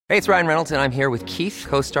Hey, it's Ryan Reynolds, and I'm here with Keith,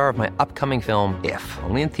 co-star of my upcoming film, If,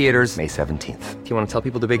 only in theaters May 17th. Do you want to tell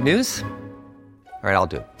people the big news? All right, I'll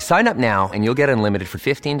do it. Sign up now and you'll get unlimited for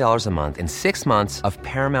 $15 a month and 6 months of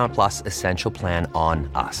Paramount Plus Essential Plan on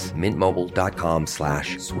us.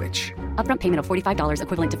 MintMobile.com/switch. Upfront payment of $45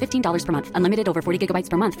 equivalent to $15 per month. Unlimited over 40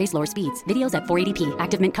 gigabytes per month. Face lower speeds. Videos at 480p.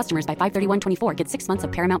 Active Mint customers by 531.24 get 6 months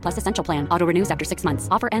of Paramount Plus Essential Plan. Auto renews after 6 months.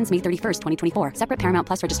 Offer ends May 31st, 2024. Separate Paramount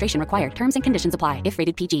Plus registration required. Terms and conditions apply if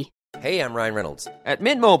rated PG. Hey, I'm Ryan Reynolds. At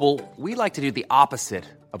Mint Mobile, we like to do the opposite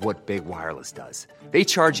of what Big Wireless does. They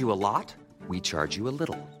charge you a lot. We charge you a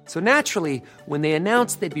little. So naturally, when they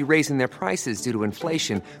announced they'd be raising their prices due to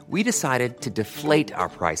inflation, we decided to deflate our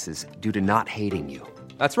prices due to not hating you.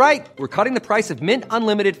 That's right. We're cutting the price of Mint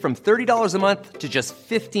Unlimited from $30 a month to just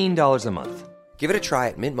 $15 a month. Give it a try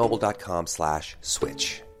at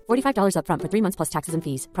mintmobile.com/switch. $45 upfront for 3 months plus taxes and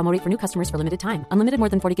fees. Promo rate for new customers for limited time. Unlimited more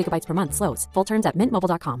than 40 gigabytes per month. Slows full terms at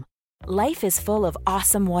mintmobile.com. Life is full of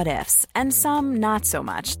awesome what-ifs, and some not so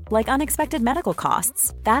much, like unexpected medical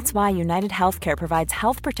costs. That's why United Healthcare provides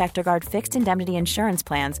Health Protector Guard fixed indemnity insurance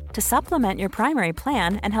plans to supplement your primary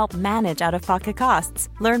plan and help manage out-of-pocket costs.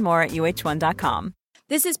 Learn more at uh1.com.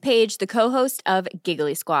 This is Paige, the co-host of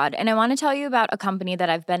Giggly Squad, and I want to tell you about a company that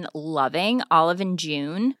I've been loving, Olive &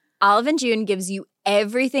 June. Olive & June gives you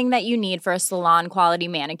everything that you need for a salon-quality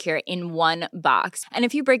manicure in one box. And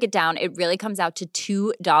if you break it down, it really comes out to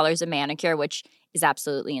 $2 a manicure, which is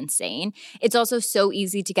absolutely insane. It's also so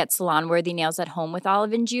easy to get salon-worthy nails at home with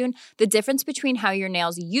Olive & June. The difference between how your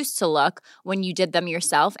nails used to look when you did them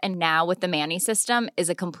yourself and now with the Mani system is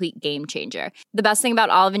a complete game changer. The best thing about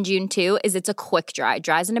Olive & June, too, is it's a quick dry.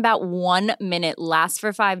 Dries in about 1 minute, lasts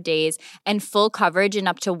for 5 days, and full coverage in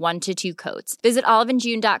up to 1 to 2 coats. Visit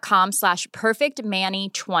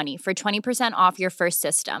oliveandjune.com/perfectmani20 for 20% off your first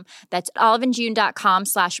system. That's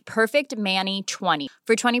oliveandjune.com/perfectmani20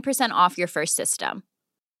 for 20% off your first system.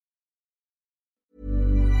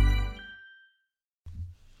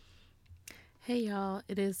 Hey y'all,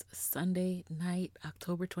 it is Sunday night,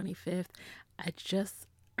 October 25th. I just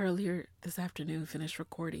earlier this afternoon finished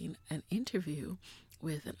recording an interview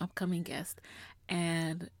with an upcoming guest,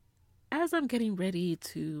 and as I'm getting ready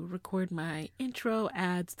to record my intro,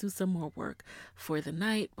 ads, do some more work for the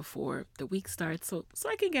night before the week starts so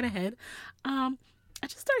I can get ahead, I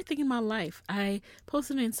just started thinking my life. I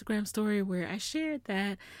posted an Instagram story where I shared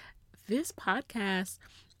that this podcast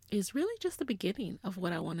is really just the beginning of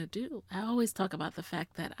what I want to do. I always talk about the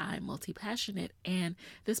fact that I'm multi-passionate, and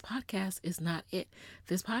this podcast is not it.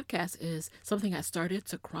 This podcast is something I started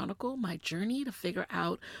to chronicle my journey to figure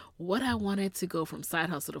out what I wanted to go from side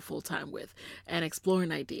hustle to full-time with and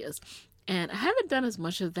exploring ideas. And I haven't done as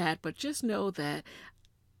much of that, but just know that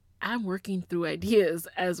I'm working through ideas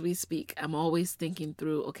as we speak. I'm always thinking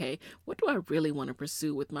through, okay, what do I really want to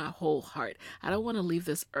pursue with my whole heart? I don't want to leave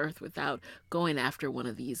this earth without going after one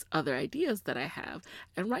of these other ideas that I have.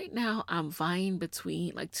 And right now I'm vying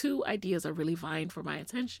between, like, 2 ideas are really vying for my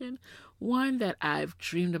attention. One that I've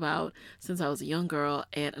dreamed about since I was a young girl,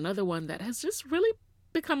 and another one that has just really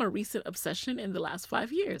become a recent obsession in the last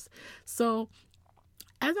 5 years. So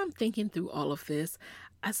as I'm thinking through all of this,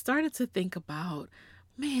 I started to think about,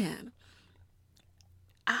 man,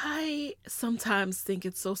 I sometimes think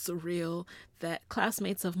it's so surreal that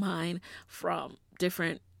classmates of mine from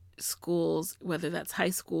different schools, whether that's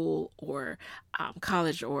high school or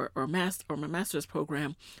college or my master's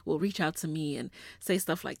program, will reach out to me and say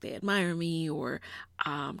stuff like they admire me or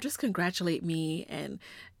just congratulate me and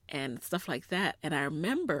stuff like that. And I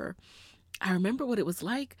remember what it was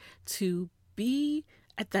like to be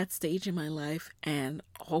at that stage in my life and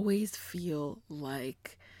always feel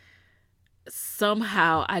like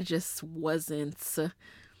somehow I just wasn't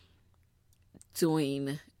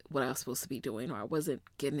doing what I was supposed to be doing, or I wasn't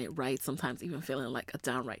getting it right, sometimes even feeling like a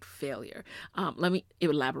downright failure. Let me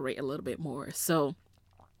elaborate a little bit more. So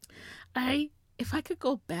if I could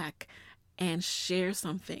go back and share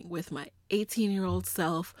something with my 18-year-old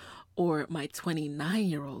self or my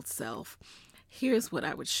 29-year-old self, here's what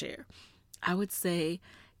I would share. I would say,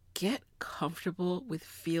 get comfortable with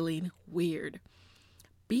feeling weird.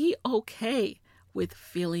 Be okay with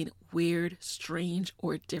feeling weird, strange,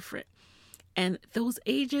 or different. And those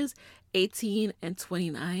ages, 18 and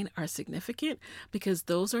 29, are significant because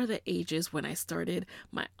those are the ages when I started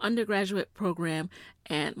my undergraduate program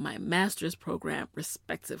and my master's program,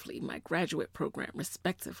 respectively, my graduate program,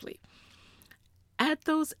 respectively. At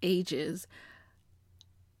those ages,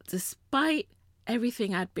 despite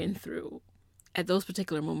everything I'd been through, at those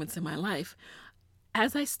particular moments in my life,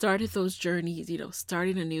 as I started those journeys,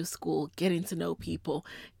 starting a new school, getting to know people,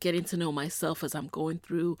 getting to know myself as I'm going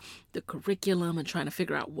through the curriculum and trying to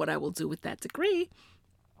figure out what I will do with that degree,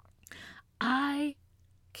 I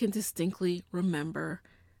can distinctly remember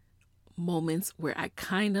moments where I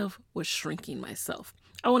kind of was shrinking myself.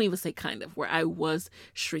 I won't even say kind of, where I was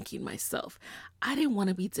shrinking myself. I didn't want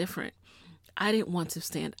to be different. I didn't want to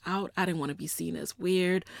stand out. I didn't want to be seen as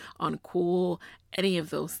weird, uncool, any of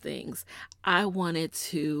those things. I wanted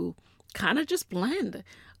to kind of just blend,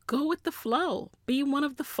 go with the flow, be one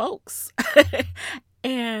of the folks.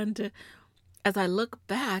 And as I look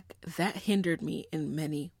back, that hindered me in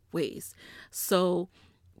many ways. So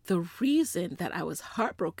the reason that I was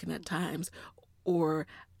heartbroken at times, or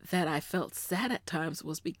that I felt sad at times,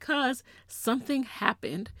 was because something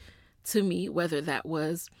happened to me, whether that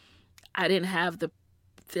was I didn't have the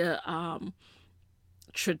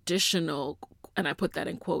traditional, and I put that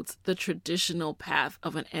in quotes, the traditional path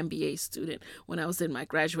of an MBA student when I was in my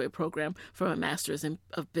graduate program for a master's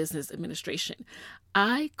of business administration.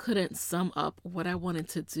 I couldn't sum up what I wanted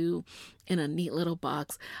to do in a neat little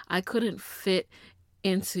box. I couldn't fit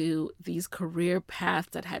into these career paths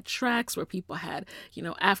that had tracks where people had,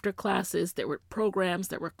 after classes, there were programs,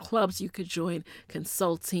 there were clubs you could join,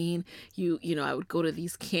 consulting, I would go to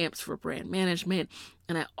these camps for brand management.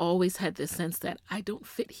 And I always had this sense that I don't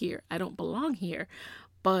fit here. I don't belong here.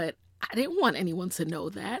 But I didn't want anyone to know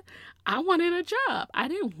that. I wanted a job. I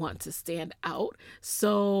didn't want to stand out.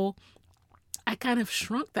 So I kind of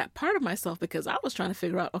shrunk that part of myself because I was trying to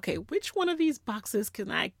figure out, okay, which one of these boxes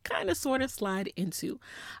can I kind of sort of slide into,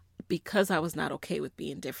 because I was not okay with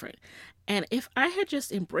being different. And if I had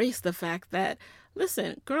just embraced the fact that,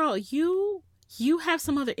 listen, girl, you have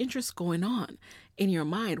some other interests going on in your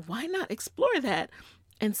mind. Why not explore that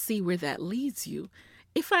and see where that leads you?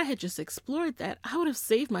 If I had just explored that, I would have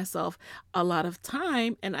saved myself a lot of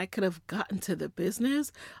time, and I could have gotten to the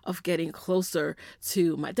business of getting closer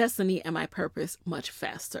to my destiny and my purpose much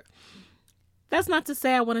faster. That's not to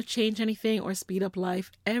say I want to change anything or speed up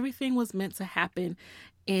life. Everything was meant to happen.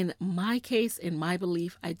 In my case, in my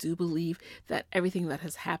belief, I do believe that everything that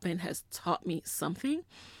has happened has taught me something.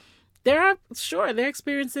 There are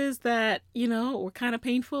experiences that, were kind of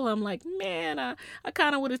painful. I'm like, man, I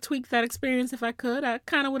kind of would have tweaked that experience if I could. I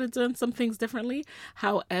kind of would have done some things differently.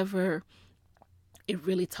 However, it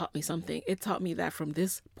really taught me something. It taught me that from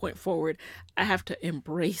this point forward, I have to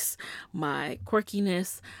embrace my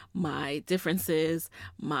quirkiness, my differences,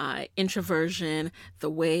 my introversion, the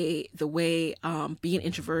way being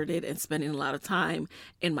introverted and spending a lot of time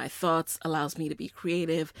in my thoughts allows me to be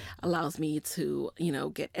creative, allows me to,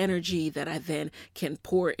 get energy that I then can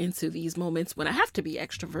pour into these moments when I have to be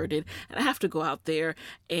extroverted and I have to go out there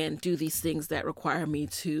and do these things that require me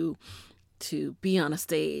to be on a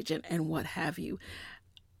stage and what have you.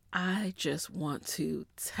 I just want to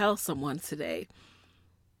tell someone today,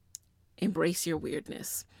 embrace your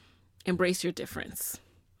weirdness, embrace your difference.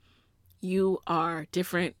 You are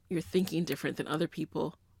different. You're thinking different than other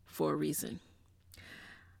people for a reason.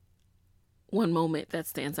 One moment that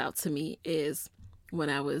stands out to me is when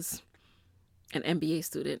I was an MBA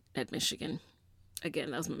student at Michigan.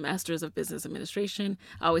 Again, that was my master's of business administration.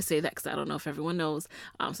 I always say that because I don't know if everyone knows.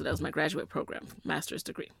 So that was my graduate program, master's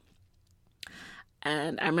degree.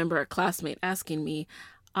 And I remember a classmate asking me,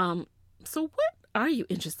 so what are you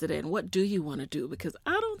interested in? What do you want to do? Because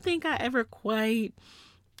I don't think I ever quite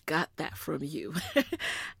got that from you.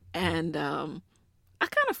 And I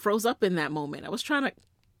kind of froze up in that moment. I was trying to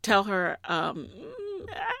tell her,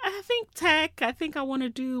 I think tech. I think I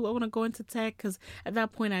want to go into tech, because at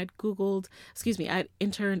that point I'd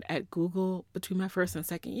interned at Google between my first and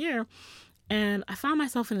second year. And I found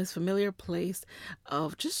myself in this familiar place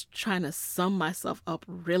of just trying to sum myself up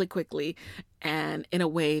really quickly and in a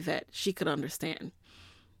way that she could understand.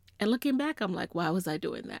 And looking back, I'm like, why was I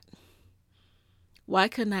doing that? Why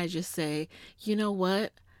couldn't I just say, you know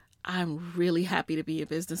what? I'm really happy to be in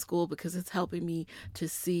business school because it's helping me to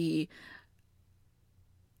see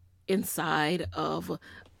it's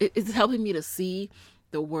helping me to see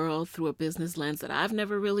the world through a business lens that I've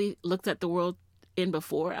never really looked at the world in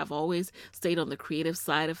before. I've always stayed on the creative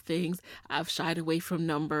side of things. I've shied away from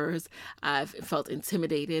numbers. I've felt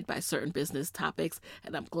intimidated by certain business topics,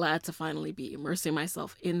 and I'm glad to finally be immersing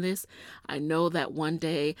myself in this. I know that one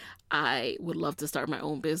day I would love to start my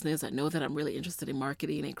own business. I know that I'm really interested in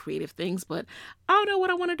marketing and creative things, but I don't know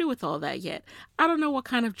what I want to do with all that yet. I don't know what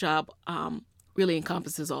kind of job really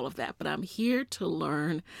encompasses all of that, but I'm here to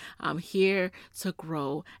learn. I'm here to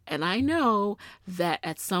grow, and I know that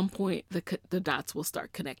at some point the dots will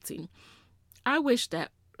start connecting. I wish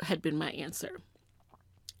that had been my answer.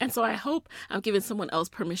 And so I hope I'm giving someone else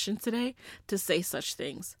permission today to say such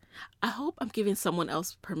things. I hope I'm giving someone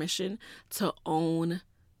else permission to own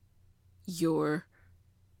your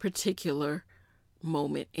particular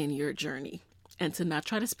moment in your journey and to not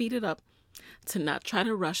try to speed it up, to not try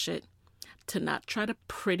to rush it, to not try to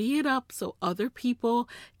pretty it up so other people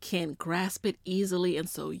can grasp it easily and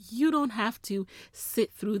so you don't have to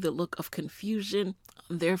sit through the look of confusion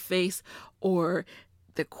on their face or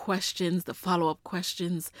the questions, the follow-up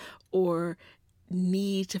questions, or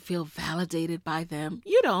need to feel validated by them.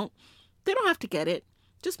 You don't. They don't have to get it.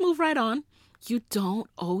 Just move right on. You don't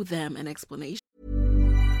owe them an explanation.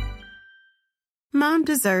 Mom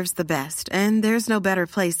deserves the best, and there's no better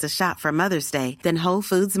place to shop for Mother's Day than Whole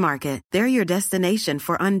Foods Market. They're your destination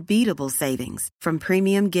for unbeatable savings, from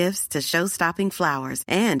premium gifts to show-stopping flowers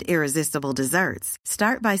and irresistible desserts.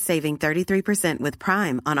 Start by saving 33% with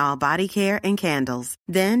Prime on all body care and candles.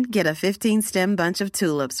 Then get a 15-stem bunch of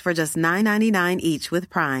tulips for just $9.99 each with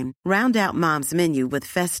Prime. Round out Mom's menu with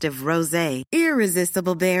festive rosé,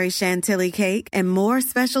 irresistible berry chantilly cake, and more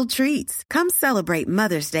special treats. Come celebrate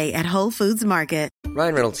Mother's Day at Whole Foods Market.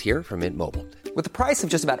 Ryan Reynolds here from Mint Mobile. With the price of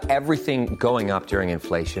just about everything going up during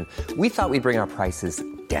inflation, we thought we'd bring our prices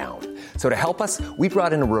down. So to help us, we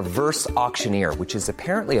brought in a reverse auctioneer, which is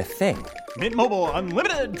apparently a thing. Mint Mobile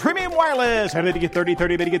Unlimited Premium Wireless. How to get 30,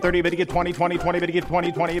 30, bit to get 30, bit to get 20, 20, 20, bit to get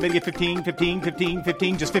 20, 20, bit to get 15, 15, 15,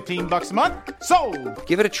 15, just $15 a month? Sold!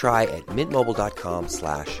 Give it a try at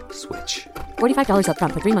mintmobile.com/switch. $45 up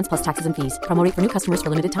front for 3 months plus taxes and fees. Promo rate for new customers for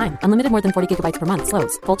limited time. Unlimited more than 40 gigabytes per month.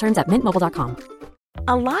 Slows full terms at mintmobile.com.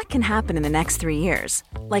 A lot can happen in the next 3 years.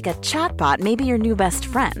 Like a chatbot may be your new best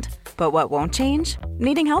friend. But what won't change?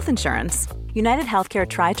 Needing health insurance. United Healthcare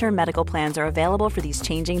Tri-Term Medical Plans are available for these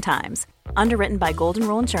changing times. Underwritten by Golden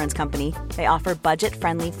Rule Insurance Company, they offer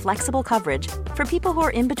budget-friendly, flexible coverage for people who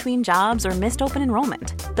are in between jobs or missed open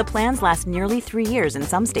enrollment. The plans last nearly 3 years in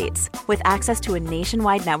some states, with access to a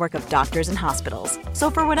nationwide network of doctors and hospitals. So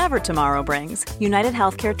for whatever tomorrow brings, United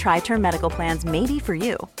Healthcare Tri-Term Medical Plans may be for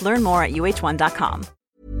you. Learn more at uh1.com.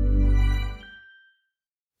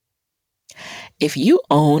 If you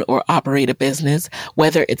own or operate a business,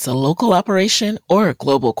 whether it's a local operation or a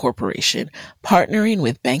global corporation, partnering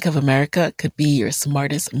with Bank of America could be your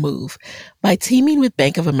smartest move. By teaming with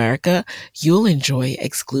Bank of America, you'll enjoy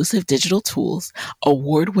exclusive digital tools,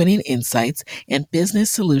 award-winning insights, and business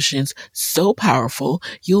solutions so powerful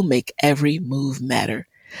you'll make every move matter.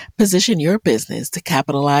 Position your business to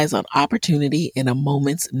capitalize on opportunity in a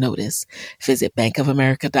moment's notice. Visit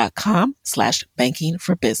bankofamerica.com/banking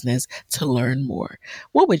for business to learn more.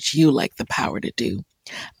 What would you like the power to do?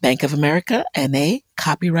 Bank of America, N.A.,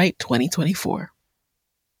 copyright 2024.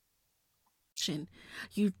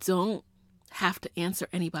 You don't have to answer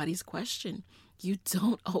anybody's question. You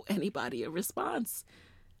don't owe anybody a response.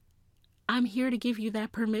 I'm here to give you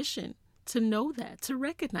that permission, to know that, to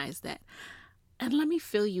recognize that. And let me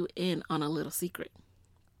fill you in on a little secret.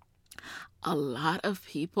 A lot of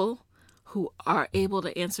people who are able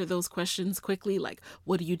to answer those questions quickly, like,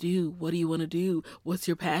 what do you do? What do you want to do? What's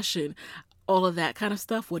your passion? All of that kind of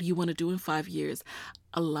stuff. What do you want to do in 5 years?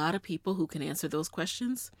 A lot of people who can answer those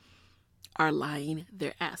questions are lying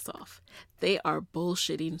their ass off. They are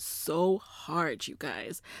bullshitting so hard, you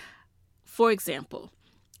guys. For example,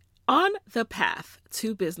 on the path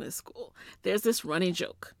to business school, there's this running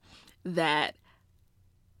joke that,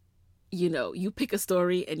 you know, you pick a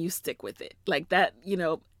story and you stick with it. Like that, you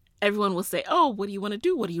know, everyone will say, oh, what do you want to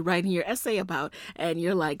do? What are you writing your essay about? And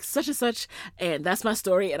you're like, such and such, and that's my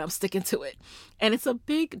story, and I'm sticking to it. And it's a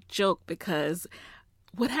big joke because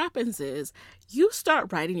what happens is you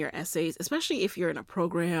start writing your essays, especially if you're in a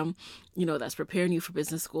program, you know, that's preparing you for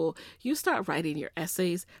business school, you start writing your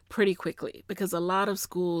essays pretty quickly because a lot of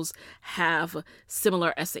schools have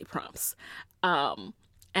similar essay prompts.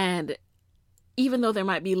 And even though there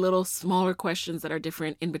might be little smaller questions that are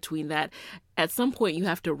different in between that, at some point you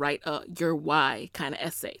have to write your why kind of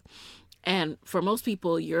essay. And for most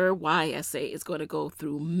people, your why essay is going to go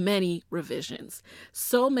through many revisions.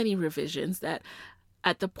 So many revisions that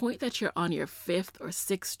at the point that you're on your 5th or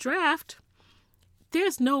 6th draft,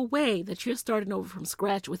 there's no way that you're starting over from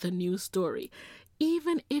scratch with a new story.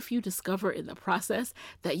 Even if you discover in the process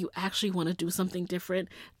that you actually want to do something different,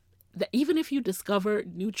 that even if you discover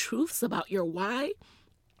new truths about your why,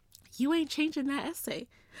 you ain't changing that essay.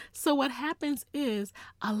 So what happens is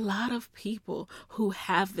a lot of people who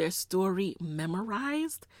have their story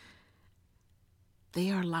memorized, they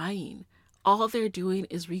are lying. All they're doing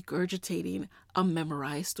is regurgitating a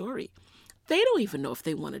memorized story. They don't even know if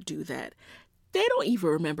they want to do that. They don't even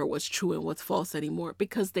remember what's true and what's false anymore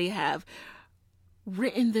because they have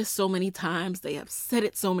written this so many times. They have said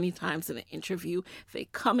it so many times in an interview. They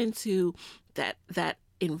come into that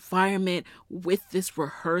environment with this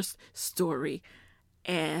rehearsed story.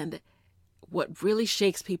 And what really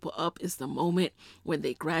shakes people up is the moment when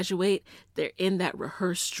they graduate, they're in that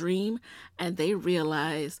rehearsed stream and they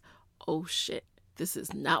realize, oh shit, this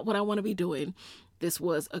is not what I want to be doing. This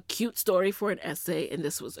was a cute story for an essay, and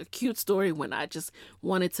this was a cute story when I just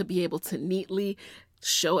wanted to be able to neatly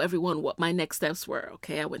show everyone what my next steps were.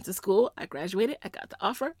 Okay, I went to school, I graduated, I got the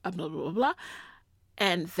offer, blah, blah, blah, blah.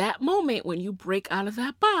 And that moment when you break out of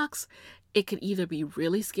that box, it can either be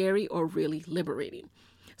really scary or really liberating.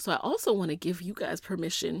 So I also want to give you guys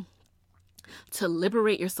permission to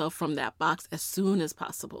liberate yourself from that box as soon as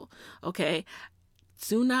possible. Okay,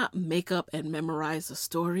 do not make up and memorize a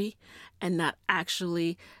story and not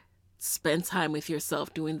actually spend time with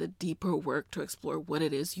yourself doing the deeper work to explore what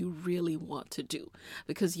it is you really want to do,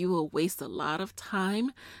 because you will waste a lot of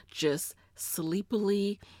time just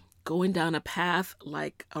sleepily going down a path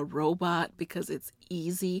like a robot because it's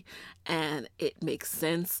easy and it makes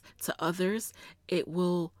sense to others. It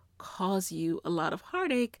will cause you a lot of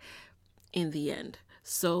heartache in the end.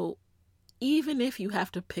 So even if you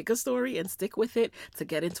have to pick a story and stick with it to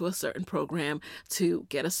get into a certain program, to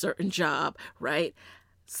get a certain job, right?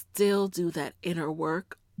 Still do that inner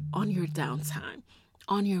work on your downtime,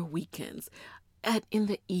 on your weekends, in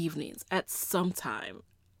the evenings, at some time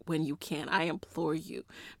when you can. I implore you,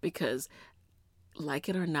 because like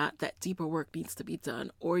it or not, that deeper work needs to be done,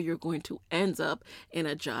 or you're going to end up in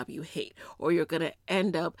a job you hate, or you're going to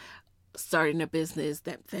end up starting a business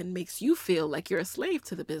that then makes you feel like you're a slave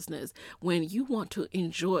to the business when you want to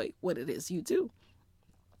enjoy what it is you do.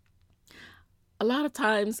 A lot of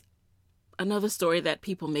times, another story that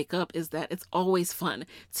people make up is that it's always fun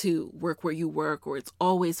to work where you work, or it's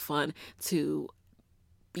always fun to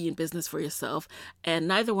be in business for yourself. And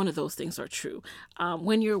neither one of those things are true.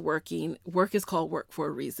 When you're working, work is called work for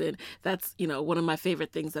a reason. That's, one of my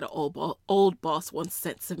favorite things that an old boss once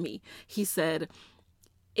said to me. He said,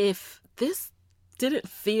 if this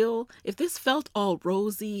felt all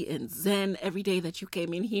rosy and zen every day that you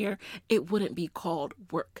came in here, it wouldn't be called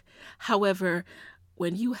work. However,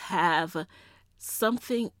 when you have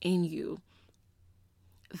something in you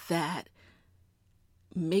that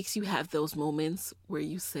makes you have those moments where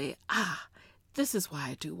you say, this is why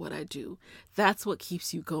I do what I do, that's what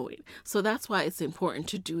keeps you going. So that's why it's important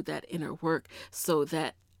to do that inner work, so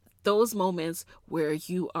that those moments where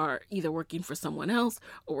you are either working for someone else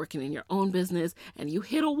or working in your own business and you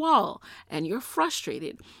hit a wall and you're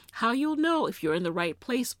frustrated, how you'll know if you're in the right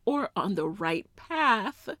place or on the right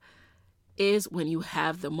path is when you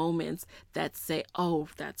have the moments that say, oh,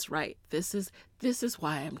 that's right. This is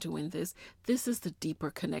why I'm doing this. This is the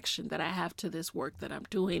deeper connection that I have to this work that I'm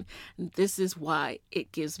doing. And this is why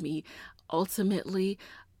it gives me ultimately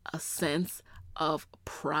a sense of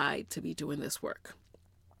pride to be doing this work.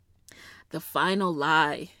 The final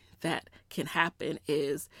lie that can happen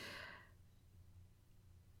is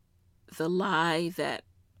the lie that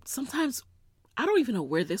sometimes, I don't even know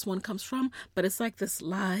where this one comes from, but it's like this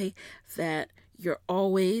lie that you're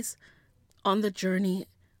always on the journey,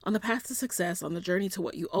 on the path to success, on the journey to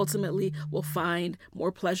what you ultimately will find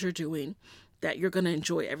more pleasure doing, that you're going to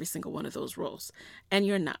enjoy every single one of those roles. And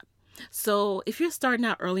you're not. So if you're starting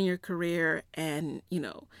out early in your career and,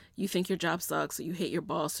 you think your job sucks, or you hate your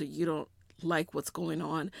boss, or you don't like what's going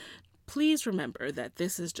on, please remember that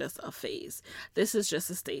this is just a phase. This is just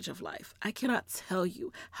a stage of life. I cannot tell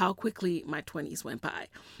you how quickly my 20s went by.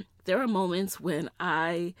 There are moments when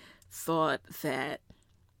I thought that,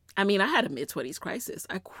 I had a mid-20s crisis.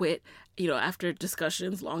 I quit, after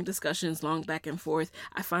long back and forth.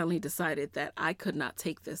 I finally decided that I could not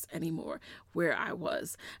take this anymore where I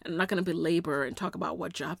was. And I'm not going to belabor and talk about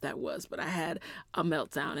what job that was, but I had a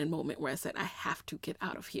meltdown and moment where I said, I have to get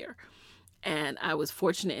out of here. And I was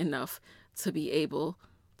fortunate enough to be able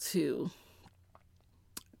to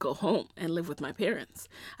go home and live with my parents.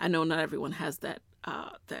 I know not everyone has that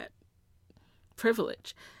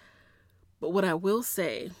privilege. But what I will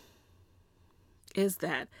say is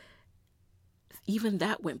that even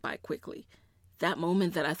that went by quickly. That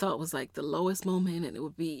moment that I thought was like the lowest moment and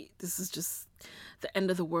this is just the end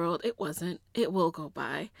of the world. It wasn't. It will go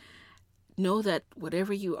by. Know that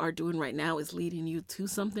whatever you are doing right now is leading you to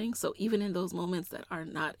something. So even in those moments that are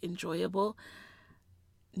not enjoyable,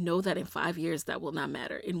 know that in 5 years that will not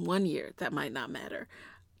matter. In 1 year, that might not matter.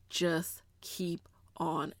 Just keep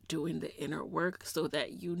on doing the inner work so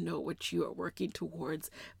that you know what you are working towards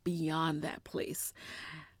beyond that place.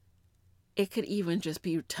 It could even just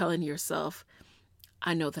be telling yourself,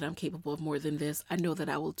 I know that I'm capable of more than this. I know that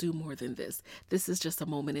I will do more than this. This is just a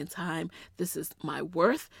moment in time. This is my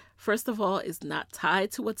worth. First of all, is not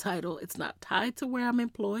tied to a title. It's not tied to where I'm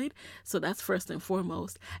employed. So that's first and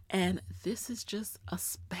foremost. And this is just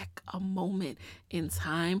a moment in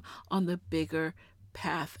time on the bigger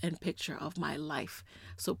path and picture of my life.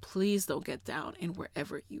 So please don't get down in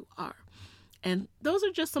wherever you are. And those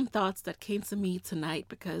are just some thoughts that came to me tonight,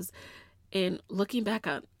 because in looking back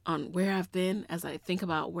on where I've been, as I think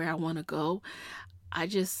about where I want to go, I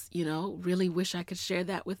just, really wish I could share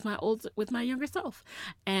that with my younger self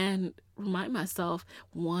and remind myself,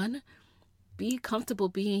 one, be comfortable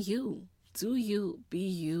being you. Do you, be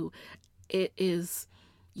you.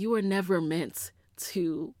 You were never meant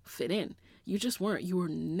to fit in. You just weren't. You were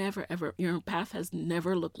never, ever, your path has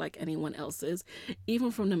never looked like anyone else's, even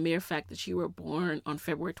from the mere fact that you were born on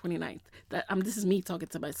February 29th. This is me talking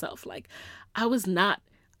to myself. Like, I'm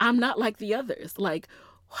not like the others. Like,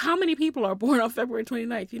 how many people are born on February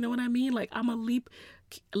 29th? You know what I mean? Like, I'm a leap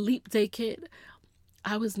day kid.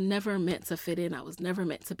 I was never meant to fit in. I was never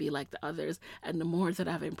meant to be like the others. And the more that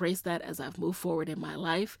I've embraced that as I've moved forward in my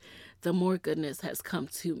life, the more goodness has come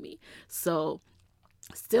to me. So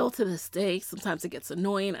still to this day, sometimes it gets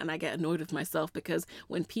annoying, and I get annoyed with myself, because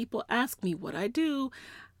when people ask me what I do,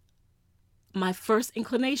 my first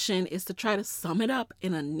inclination is to try to sum it up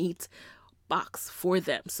in a neat box for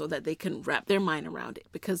them so that they can wrap their mind around it,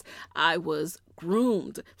 because I was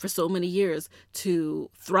groomed for so many years to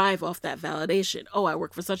thrive off that validation. Oh, I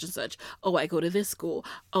work for such and such. Oh, I go to this school.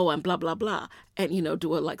 Oh, I'm blah, blah, blah. And,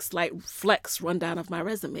 do a slight flex rundown of my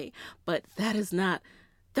resume. But that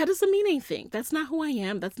doesn't mean anything. That's not who I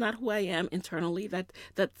am. That's not who I am internally.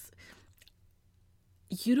 That's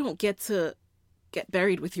you don't get to get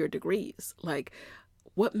buried with your degrees. Like,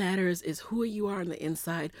 what matters is who you are on the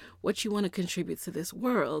inside, what you want to contribute to this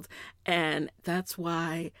world. And that's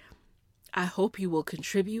why I hope you will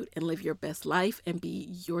contribute and live your best life and be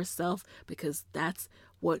yourself, because that's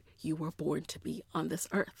what you were born to be on this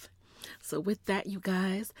earth. So with that, you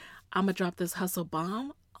guys, I'm going to drop this hustle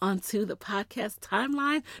bomb onto the podcast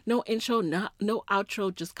timeline. No intro, no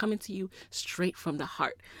outro, just coming to you straight from the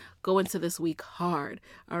heart. Go into this week hard,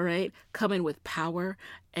 all right? Come in with power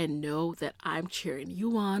and know that I'm cheering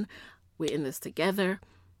you on. We're in this together.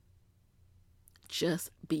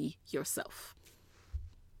 Just be yourself.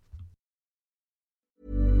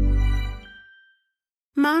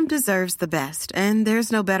 Mom deserves the best, and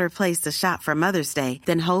there's no better place to shop for Mother's Day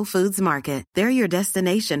than Whole Foods Market. They're your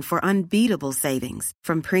destination for unbeatable savings,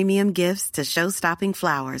 from premium gifts to show-stopping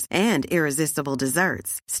flowers and irresistible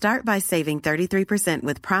desserts. Start by saving 33%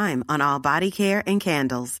 with Prime on all body care and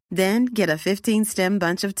candles. Then get a 15-stem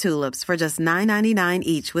bunch of tulips for just $9.99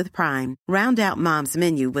 each with Prime. Round out Mom's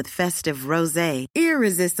menu with festive rosé,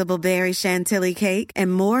 irresistible berry chantilly cake,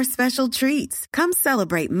 and more special treats. Come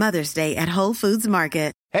celebrate Mother's Day at Whole Foods Market.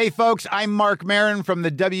 Hey, folks, I'm Mark Maron from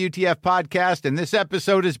the WTF Podcast, and this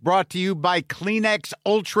episode is brought to you by Kleenex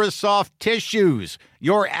Ultra Soft Tissues,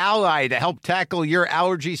 your ally to help tackle your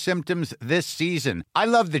allergy symptoms this season. I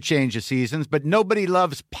love the change of seasons, but nobody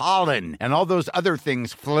loves pollen and all those other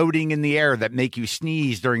things floating in the air that make you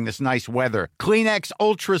sneeze during this nice weather. Kleenex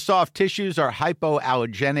Ultra Soft Tissues are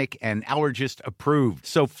hypoallergenic and allergist approved,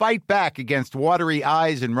 so fight back against watery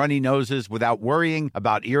eyes and runny noses without worrying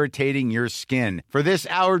about irritating your skin. For this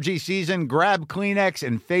allergy season, grab Kleenex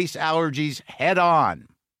and face allergies head on.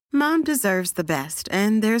 Mom deserves the best,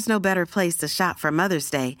 and there's no better place to shop for Mother's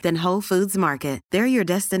Day than Whole Foods Market. They're your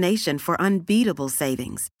destination for unbeatable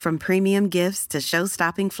savings, from premium gifts to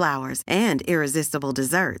show-stopping flowers and irresistible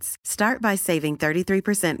desserts. Start by saving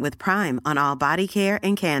 33% with Prime on all body care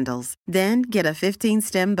and candles. Then get a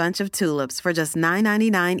 15-stem bunch of tulips for just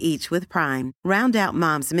 $9.99 each with Prime. Round out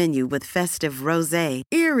Mom's menu with festive rosé,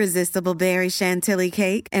 irresistible berry chantilly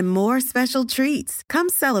cake, and more special treats. Come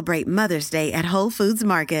celebrate Mother's Day at Whole Foods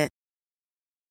Market.